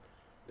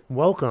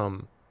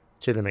Welcome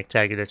to the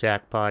McTaggart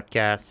Attack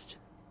podcast.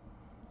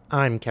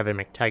 I'm Kevin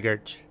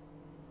McTaggart.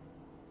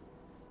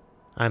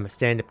 I'm a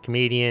stand-up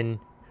comedian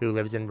who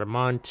lives in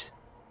Vermont.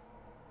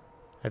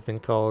 I've been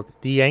called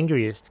the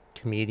angriest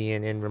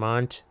comedian in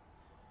Vermont,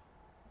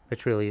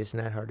 which really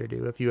isn't that hard to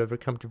do. If you ever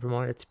come to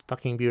Vermont, it's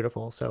fucking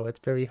beautiful, so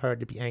it's very hard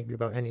to be angry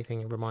about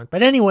anything in Vermont.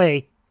 But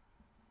anyway,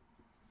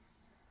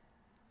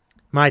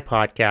 my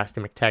podcast, the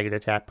McTaggart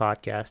Attack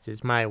podcast,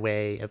 is my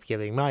way of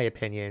giving my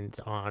opinions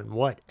on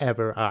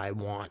whatever I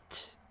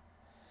want.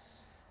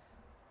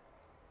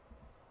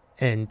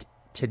 And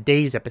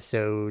today's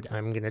episode,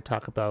 I'm going to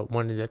talk about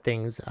one of the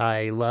things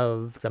I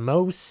love the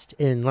most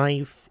in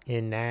life,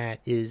 and that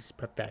is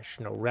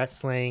professional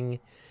wrestling,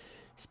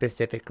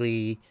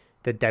 specifically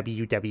the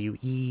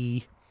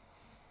WWE.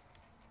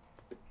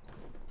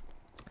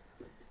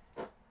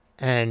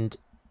 And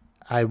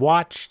I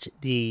watched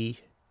the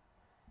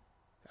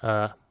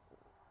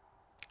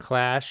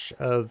Clash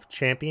of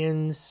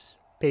Champions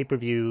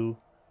pay-per-view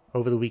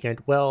over the weekend.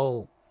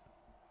 Well,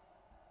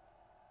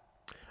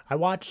 I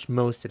watched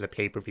most of the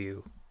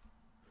pay-per-view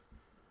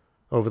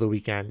over the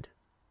weekend.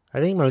 I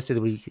think most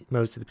of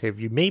the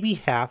pay-per-view, maybe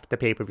half the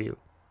pay-per-view.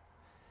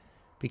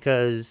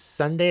 Because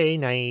Sunday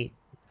night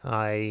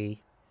I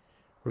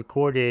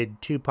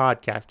recorded 2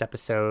 podcast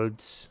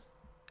episodes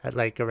at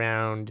like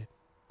around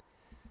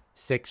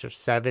 6 or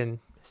 7,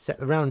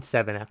 around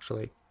 7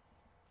 actually.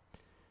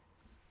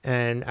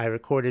 And I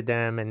recorded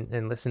them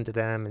and listened to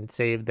them and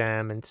saved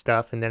them and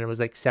stuff. And then it was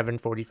like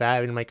 7:45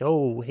 and I'm like,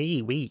 oh,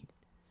 hey, wait.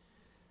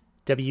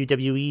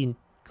 WWE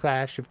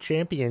Clash of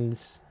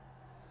Champions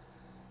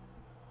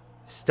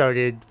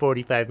started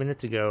 45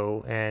 minutes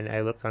ago, and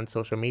I looked on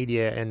social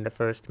media, and the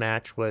first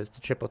match was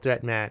the triple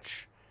threat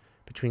match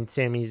between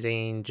Sami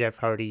Zayn, Jeff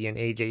Hardy, and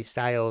AJ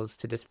Styles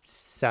to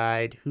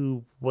decide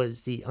who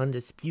was the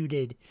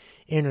undisputed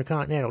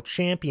Intercontinental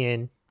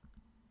Champion.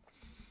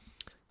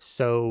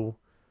 So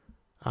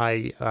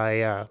I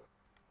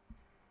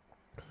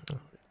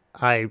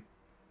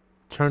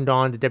turned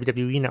on the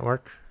WWE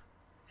Network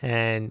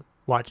and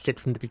watched it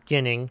from the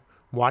beginning,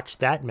 watched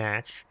that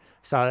match,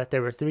 saw that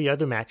there were 3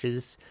 other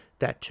matches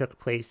that took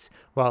place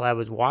while I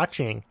was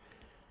watching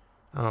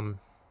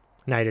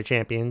Night of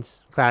Champions,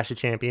 Clash of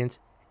Champions.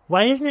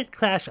 Why isn't it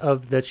Clash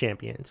of the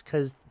Champions?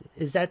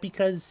 Is that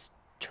because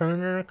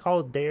Turner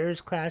called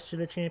theirs Clash of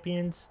the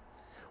Champions?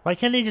 Why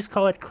can't they just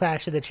call it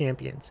Clash of the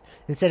Champions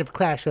instead of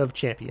Clash of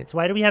Champions?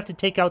 Why do we have to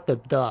take out the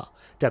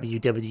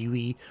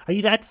WWE? Are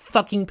you that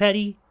fucking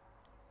petty?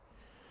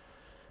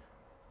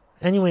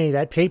 Anyway,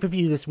 that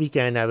pay-per-view this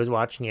weekend, I was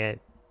watching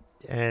it,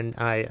 and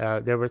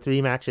there were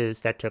 3 matches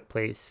that took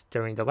place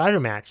during the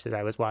ladder match that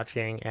I was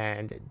watching,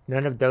 and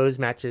none of those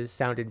matches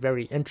sounded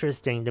very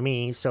interesting to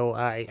me, so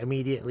I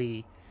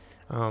immediately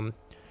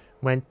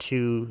went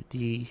to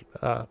the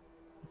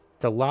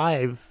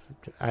live.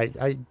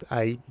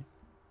 I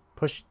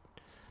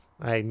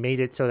made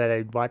it so that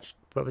I watched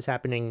what was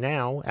happening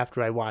now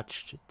after I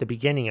watched the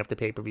beginning of the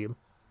pay-per-view.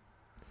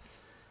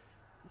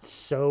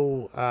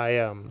 So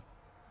I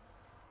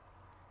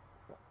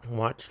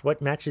watched.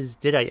 What matches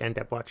did I end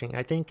up watching?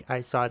 I think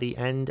I saw the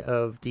end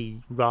of the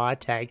Raw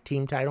Tag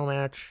Team title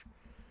match,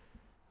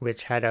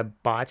 which had a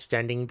botched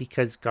ending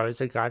because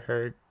Garza got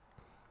hurt.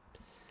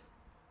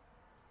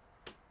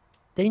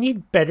 They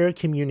need better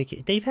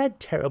communication. They've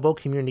had terrible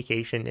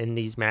communication in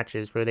these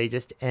matches where they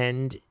just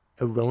end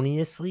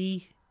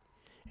erroneously.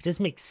 It just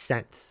makes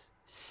sense.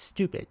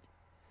 Stupid.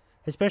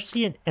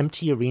 Especially in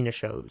empty arena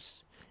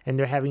shows. And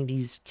they're having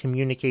these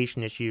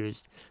communication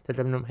issues that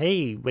them,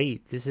 hey,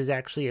 wait, this is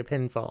actually a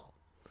pinfall.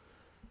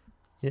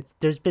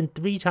 There's been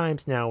 3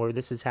 times now where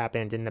this has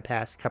happened in the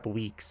past couple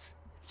weeks.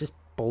 It's just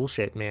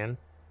bullshit, man.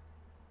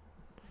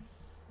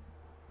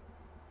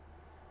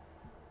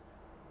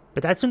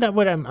 But that's not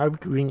what I'm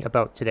arguing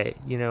about today.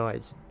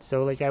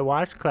 I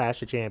watched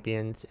Clash of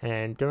Champions,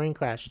 and during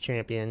Clash of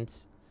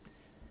Champions,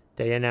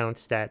 they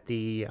announced that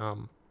the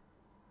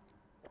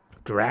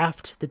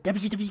draft, the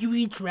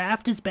WWE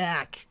draft is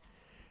back.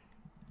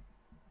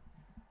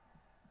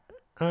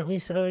 Aren't we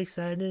so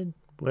excited?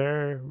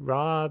 Where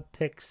Raw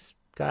picks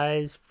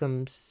guys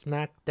from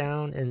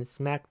SmackDown and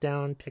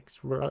SmackDown picks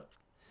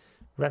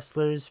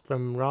wrestlers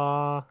from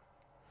Raw.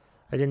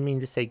 I didn't mean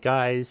to say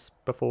guys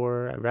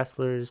before,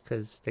 wrestlers,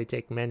 because they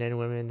take men and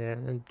women,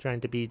 and I'm trying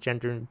to be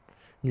gender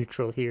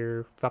neutral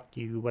here. Fuck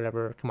you,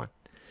 whatever. Come on.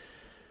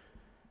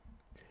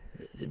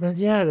 But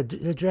yeah,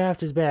 the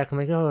draft is back. I'm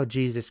like, oh,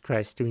 Jesus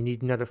Christ, do we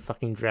need another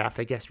fucking draft?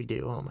 I guess we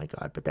do. Oh my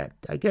God. But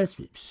I guess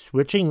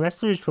switching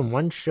wrestlers from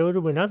one show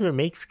to another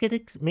makes it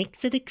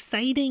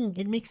exciting.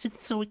 It makes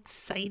it so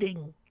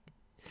exciting.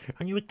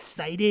 Aren't you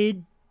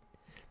excited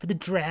for the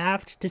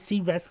draft to see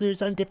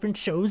wrestlers on different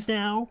shows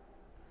now?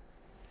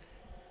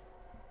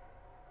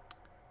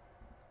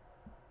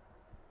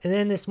 And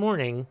then this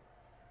morning,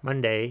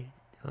 Monday,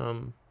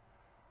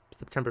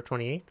 September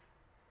 28th,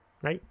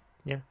 right?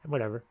 Yeah,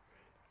 whatever.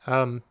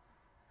 I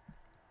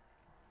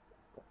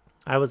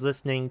was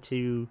listening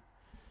to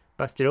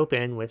Busted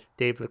Open with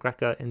Dave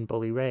LaGreca and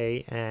Bully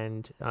Ray,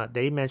 and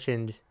they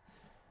mentioned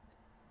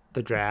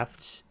the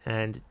draft,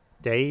 and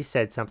they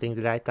said something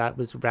that I thought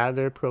was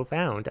rather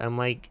profound. I'm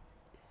like,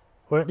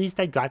 or at least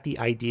I got the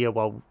idea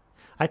while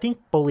I think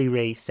Bully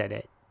Ray said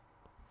it.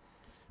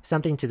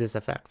 Something to this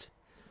effect.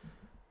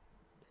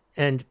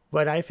 And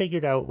what I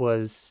figured out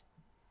was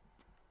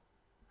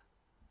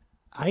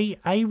I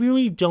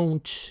really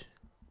don't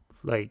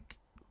like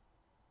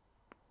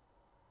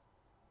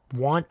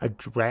want a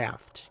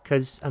draft,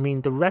 because I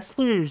mean the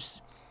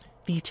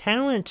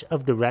talent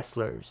of the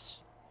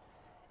wrestlers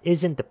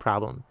isn't the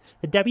problem.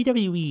 The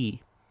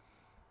WWE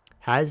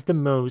has the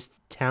most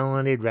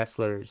talented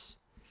wrestlers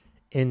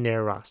in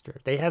their roster.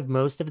 They have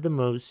most of the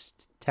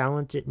most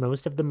talented,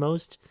 most of the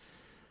most.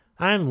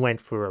 I went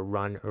for a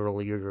run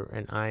earlier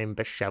and I'm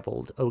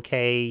disheveled,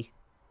 okay?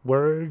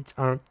 Words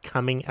aren't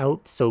coming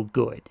out so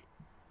good.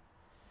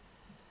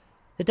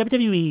 The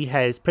WWE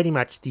has pretty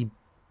much the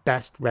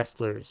best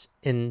wrestlers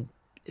in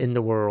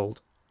the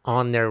world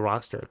on their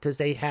roster, because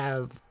they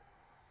have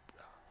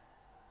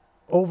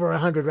over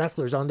 100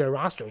 wrestlers on their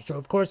roster, so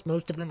of course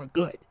most of them are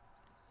good.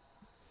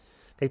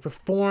 They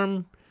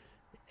perform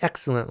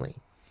excellently.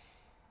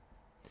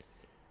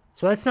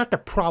 So that's not the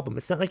problem.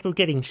 It's not like we're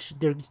getting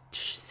they're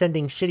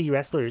sending shitty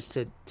wrestlers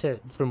to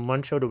from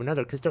one show to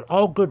another, because they're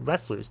all good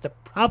wrestlers. The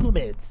problem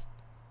is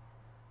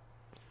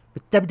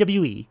with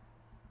WWE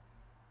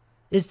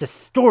is the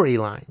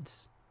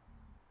storylines.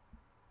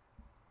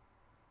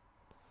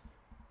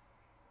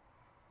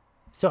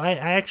 So I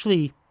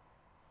actually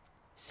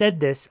said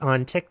this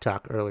on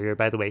TikTok earlier.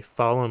 By the way,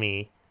 follow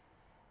me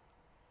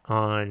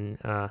on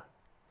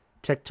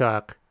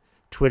TikTok,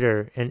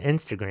 Twitter, and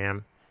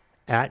Instagram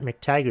at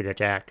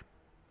McTaggartAttack.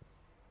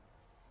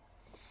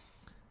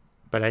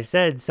 But I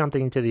said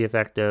something to the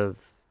effect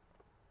of,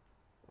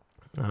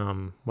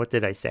 what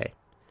did I say?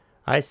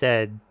 I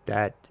said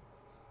that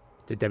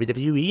the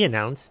WWE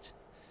announced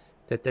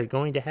that they're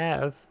going to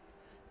have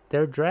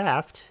their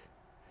draft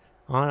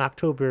on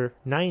October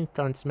 9th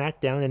on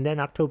SmackDown and then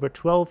October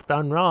 12th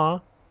on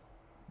Raw.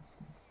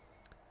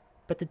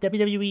 But the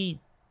WWE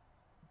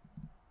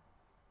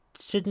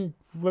shouldn't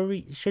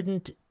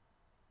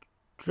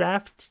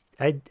draft.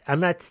 I'm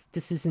not,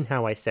 this isn't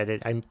how I said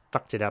it. I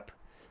fucked it up,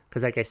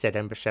 because like I said,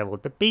 I'm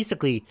disheveled. But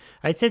basically,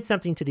 I said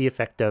something to the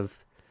effect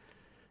of,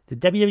 the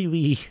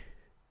WWE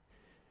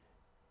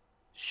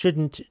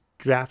shouldn't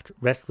draft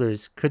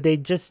wrestlers. Could they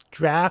just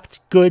draft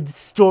good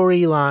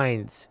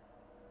storylines?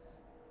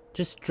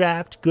 Just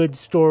draft good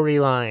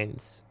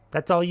storylines.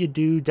 That's all you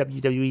do,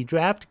 WWE.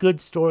 Draft good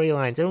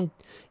storylines.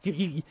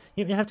 You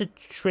don't have to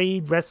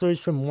trade wrestlers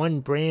from one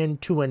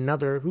brand to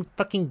another. Who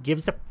fucking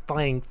gives a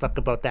flying fuck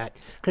about that?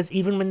 Because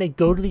even when they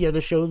go to the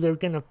other show, they're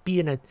going to be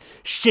in a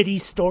shitty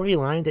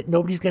storyline that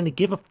nobody's going to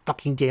give a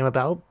fucking damn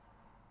about.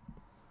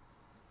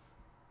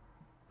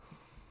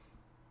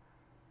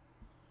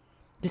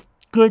 Just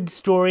good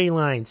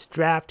storylines.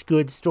 Draft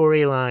good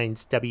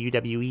storylines,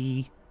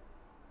 WWE.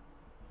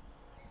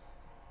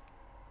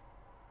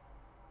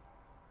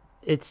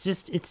 It's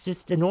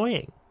just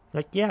annoying.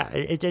 Like, yeah,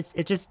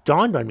 it just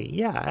dawned on me.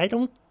 Yeah, I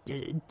don't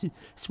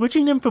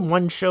switching them from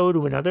one show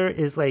to another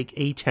is like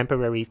a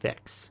temporary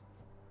fix.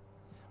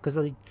 Because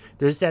like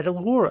there's that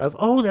allure of,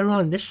 oh, they're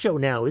on this show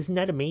now. Isn't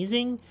that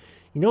amazing?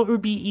 You know what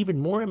would be even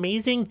more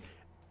amazing?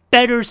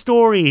 Better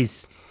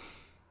stories.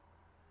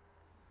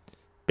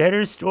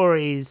 Better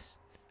stories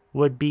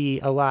would be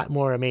a lot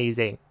more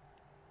amazing.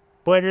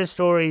 Better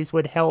stories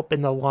would help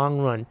in the long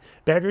run.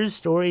 Better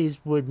stories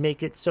would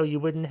make it so you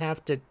wouldn't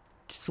have to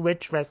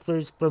switch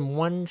wrestlers from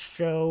one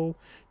show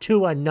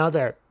to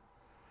another.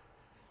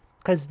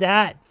 Because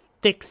that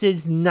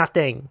fixes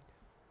nothing.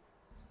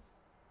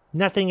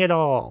 Nothing at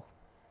all.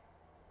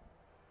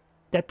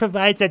 That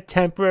provides a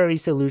temporary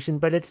solution,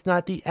 but it's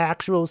not the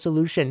actual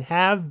solution.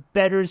 Have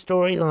better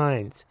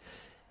storylines.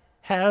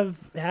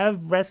 Have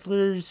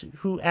wrestlers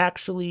who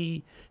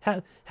actually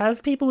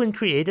have people in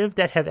creative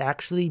that have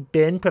actually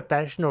been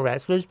professional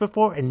wrestlers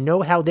before and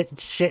know how that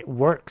shit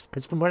works.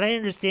 Because from what I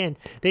understand,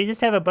 they just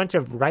have a bunch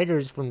of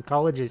writers from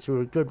colleges who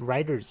are good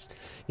writers,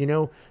 you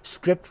know,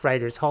 script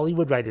writers,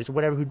 Hollywood writers,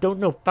 whatever, who don't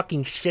know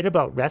fucking shit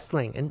about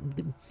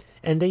wrestling,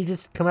 and they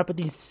just come up with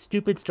these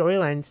stupid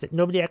storylines that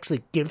nobody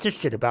actually gives a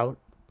shit about.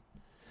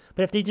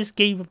 But if they just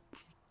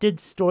did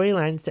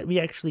storylines that we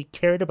actually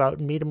cared about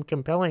and made them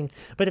compelling.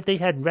 But if they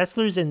had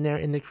wrestlers in there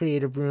in the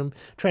creative room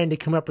trying to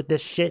come up with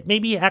this shit,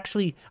 maybe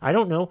actually, I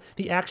don't know,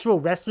 the actual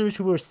wrestlers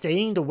who are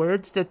saying the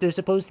words that they're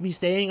supposed to be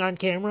saying on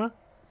camera?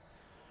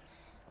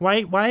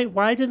 Why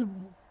do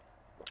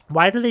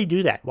they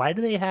do that? Why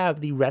do they have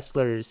the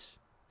wrestlers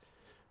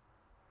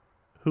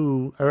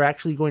who are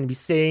actually going to be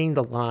saying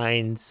the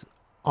lines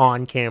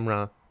on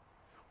camera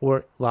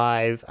or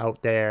live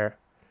out there?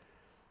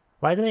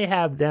 Why do they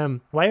have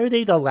them? Why are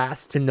they the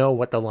last to know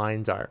what the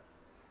lines are?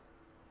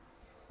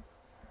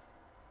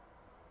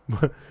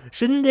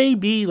 Shouldn't they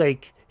be,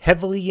 like,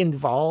 heavily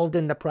involved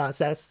in the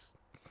process?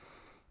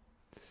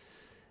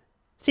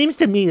 Seems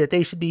to me that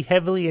they should be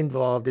heavily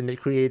involved in the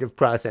creative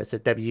process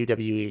at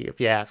WWE, if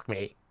you ask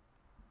me.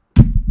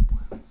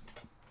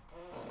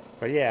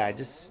 But yeah,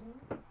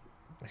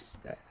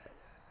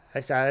 I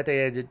saw that they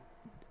had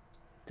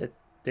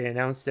they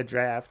announced the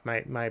draft.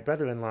 My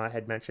brother-in-law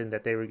had mentioned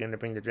that they were going to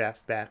bring the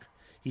draft back.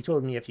 He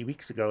told me a few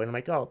weeks ago, and I'm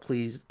like, oh,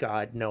 please,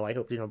 God, no, I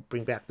hope they don't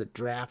bring back the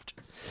draft.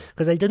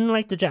 Because I didn't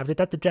like the draft. I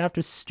thought the draft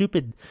was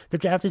stupid. The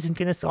draft isn't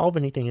going to solve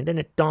anything. And then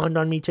it dawned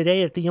on me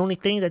today that the only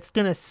thing that's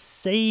going to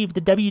save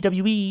the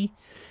WWE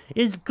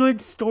is good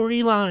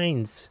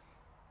storylines.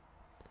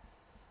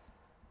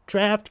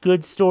 Draft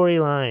good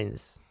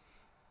storylines.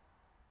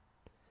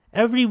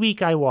 Every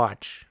week I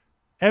watch,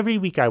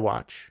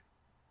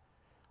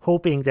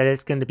 hoping that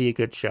it's going to be a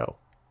good show.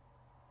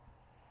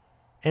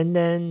 And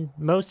then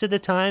most of the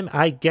time,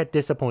 I get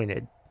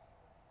disappointed.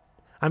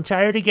 I'm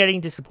tired of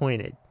getting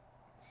disappointed.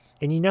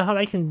 And you know how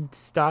I can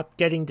stop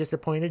getting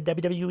disappointed,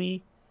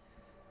 WWE?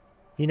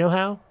 You know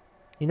how?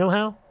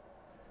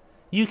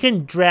 You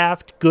can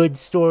draft good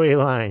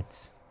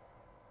storylines.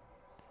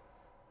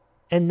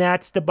 And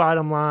that's the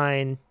bottom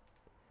line.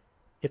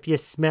 If you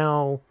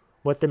smell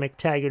what the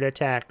McTaggart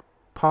Attack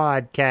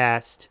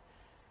podcast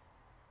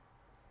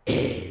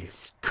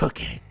is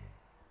cooking.